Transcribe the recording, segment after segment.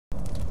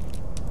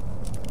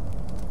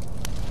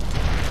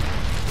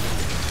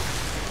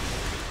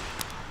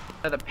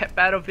Another pet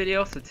battle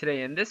video. So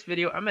today in this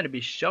video I'm going to be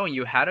showing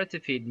you how to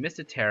defeat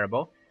Mr.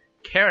 Terrible,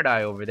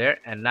 Carroteye over there,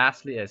 and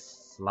lastly is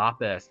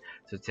Sloppus.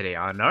 So today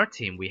on our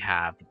team we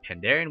have the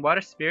Pandarian Water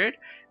Spirit,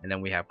 and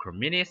then we have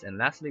Corminius, and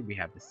lastly we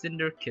have the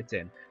Cinder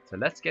Kitten. So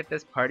let's get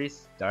this party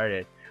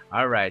started.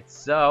 Alright,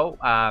 so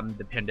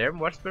the Pandarian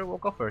Water Spirit will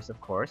go first,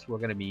 of course. We're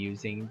going to be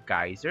using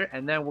Geyser,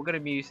 and then we're going to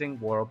be using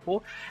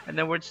Whirlpool, and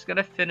then we're just going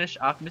to finish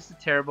off Mr.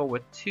 Terrible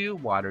with 2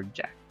 Water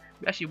Jet.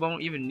 We actually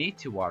won't even need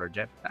 2 Water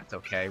Jet, but that's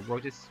okay.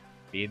 We'll just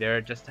be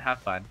there just to have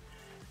fun.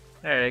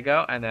 There you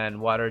go, and then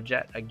Water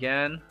Jet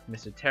again.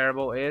 Mr.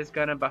 Terrible is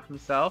gonna buff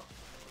himself.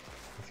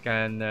 He's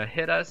gonna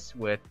hit us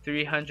with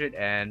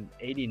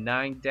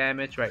 389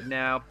 damage right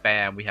now.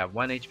 Bam, we have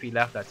 1 HP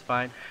left, that's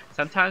fine.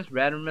 Sometimes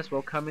randomness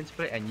will come into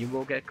play and you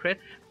will get crit,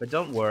 but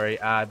don't worry,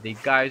 the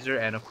Geyser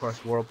and of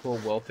course Whirlpool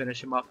will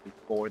finish him off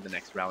before the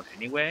next round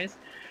anyways.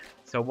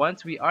 So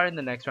once we are in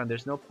the next round,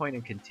 there's no point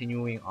in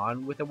continuing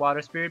on with the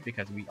Water Spirit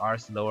because we are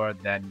slower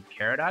than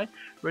Carroteye.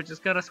 We're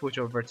just gonna switch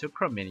over to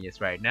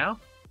Corminius right now.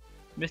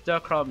 Mr.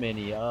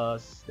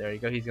 Corminius, there you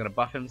go, he's gonna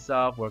buff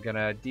himself. We're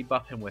gonna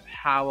debuff him with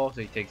Howl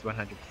so he takes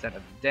 100% of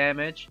the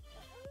damage.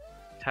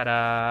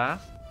 Ta-da!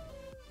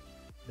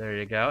 There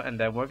you go, and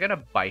then we're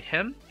gonna bite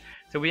him.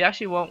 So we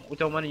actually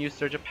don't want to use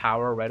Surge of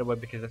Power right away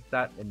because it's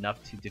not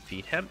enough to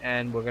defeat him,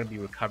 and we're going to be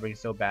recovering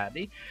so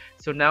badly.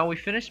 So now we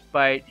finished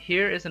Bite.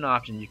 Here is an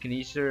option. You can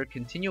either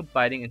continue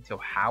biting until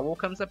Howl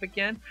comes up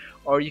again,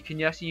 or you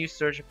can actually use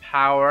Surge of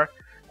Power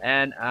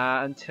and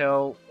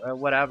until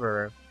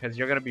whatever, because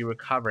you're going to be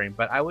recovering.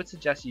 But I would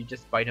suggest you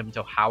just bite him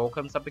until Howl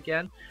comes up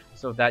again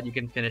so that you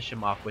can finish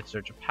him off with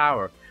Surge of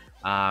Power.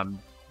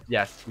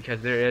 Yes,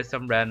 because there is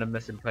some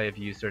randomness in play if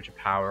you use Surge of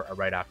Power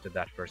right after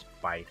that first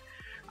bite.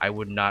 I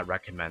would not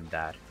recommend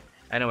that.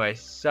 Anyway,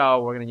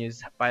 so we're going to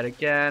use Bite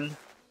again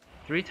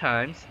 3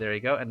 times. There you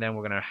go. And then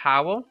we're going to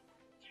Howl.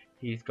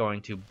 He's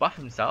going to buff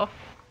himself.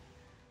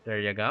 There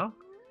you go.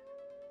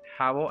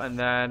 Howl. And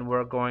then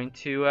we're going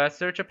to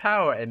Surge of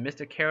Power. And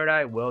Mr.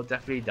 Carroteye will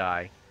definitely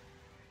die.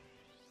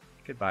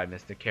 Goodbye,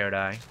 Mr.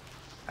 Carroteye.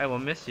 I will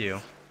miss you.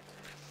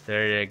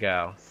 There you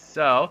go.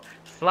 So,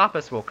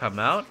 Sloppus will come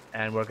out.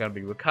 And we're going to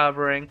be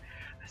recovering.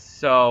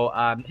 So,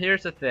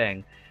 here's the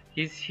thing.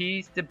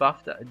 He's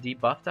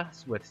debuffed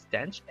us with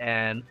Stench,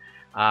 and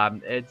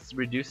it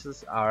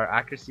reduces our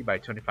accuracy by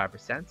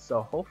 25%.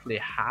 So hopefully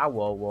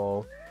Howl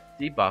will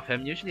debuff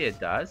him. Usually it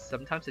does.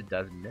 Sometimes it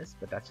does miss,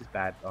 but that's just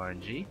bad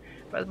RNG.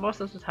 But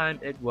most of the time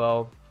it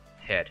will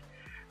hit.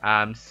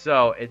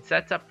 So it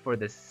sets up for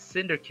the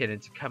Cinder Kitten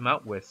to come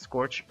out with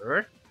Scorch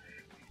Earth,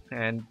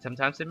 and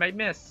sometimes it might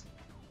miss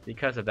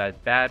because of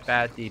that bad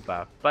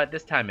debuff. But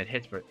this time it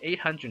hits for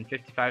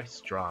 855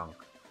 strong.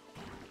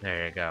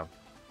 There you go.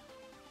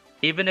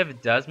 Even if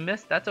it does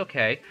miss, that's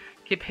okay.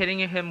 Keep hitting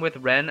him with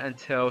Ren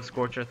until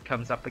Scorch Earth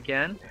comes up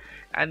again,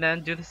 and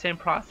then do the same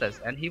process,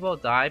 and he will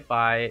die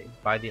by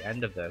the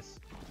end of this.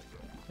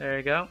 There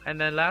you go. And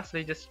then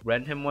lastly, just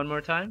Ren him one more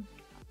time,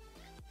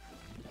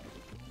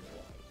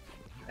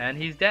 and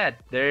he's dead.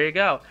 There you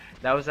go.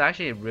 That was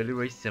actually a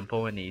really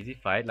simple and easy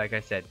fight. Like I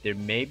said, there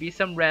may be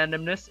some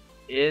randomness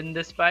in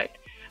this fight,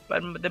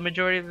 but the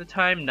majority of the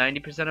time,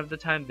 90% of the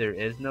time, there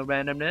is no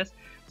randomness.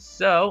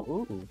 So,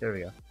 ooh, there we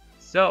go.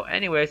 So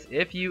anyways,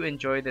 if you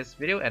enjoyed this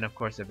video, and of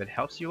course if it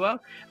helps you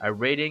out, a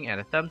rating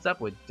and a thumbs up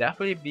would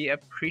definitely be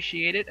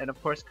appreciated, and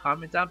of course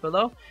comment down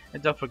below,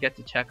 and don't forget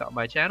to check out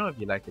my channel. If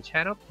you like the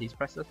channel, please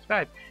press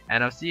subscribe,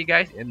 and I'll see you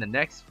guys in the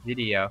next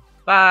video.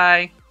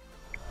 Bye!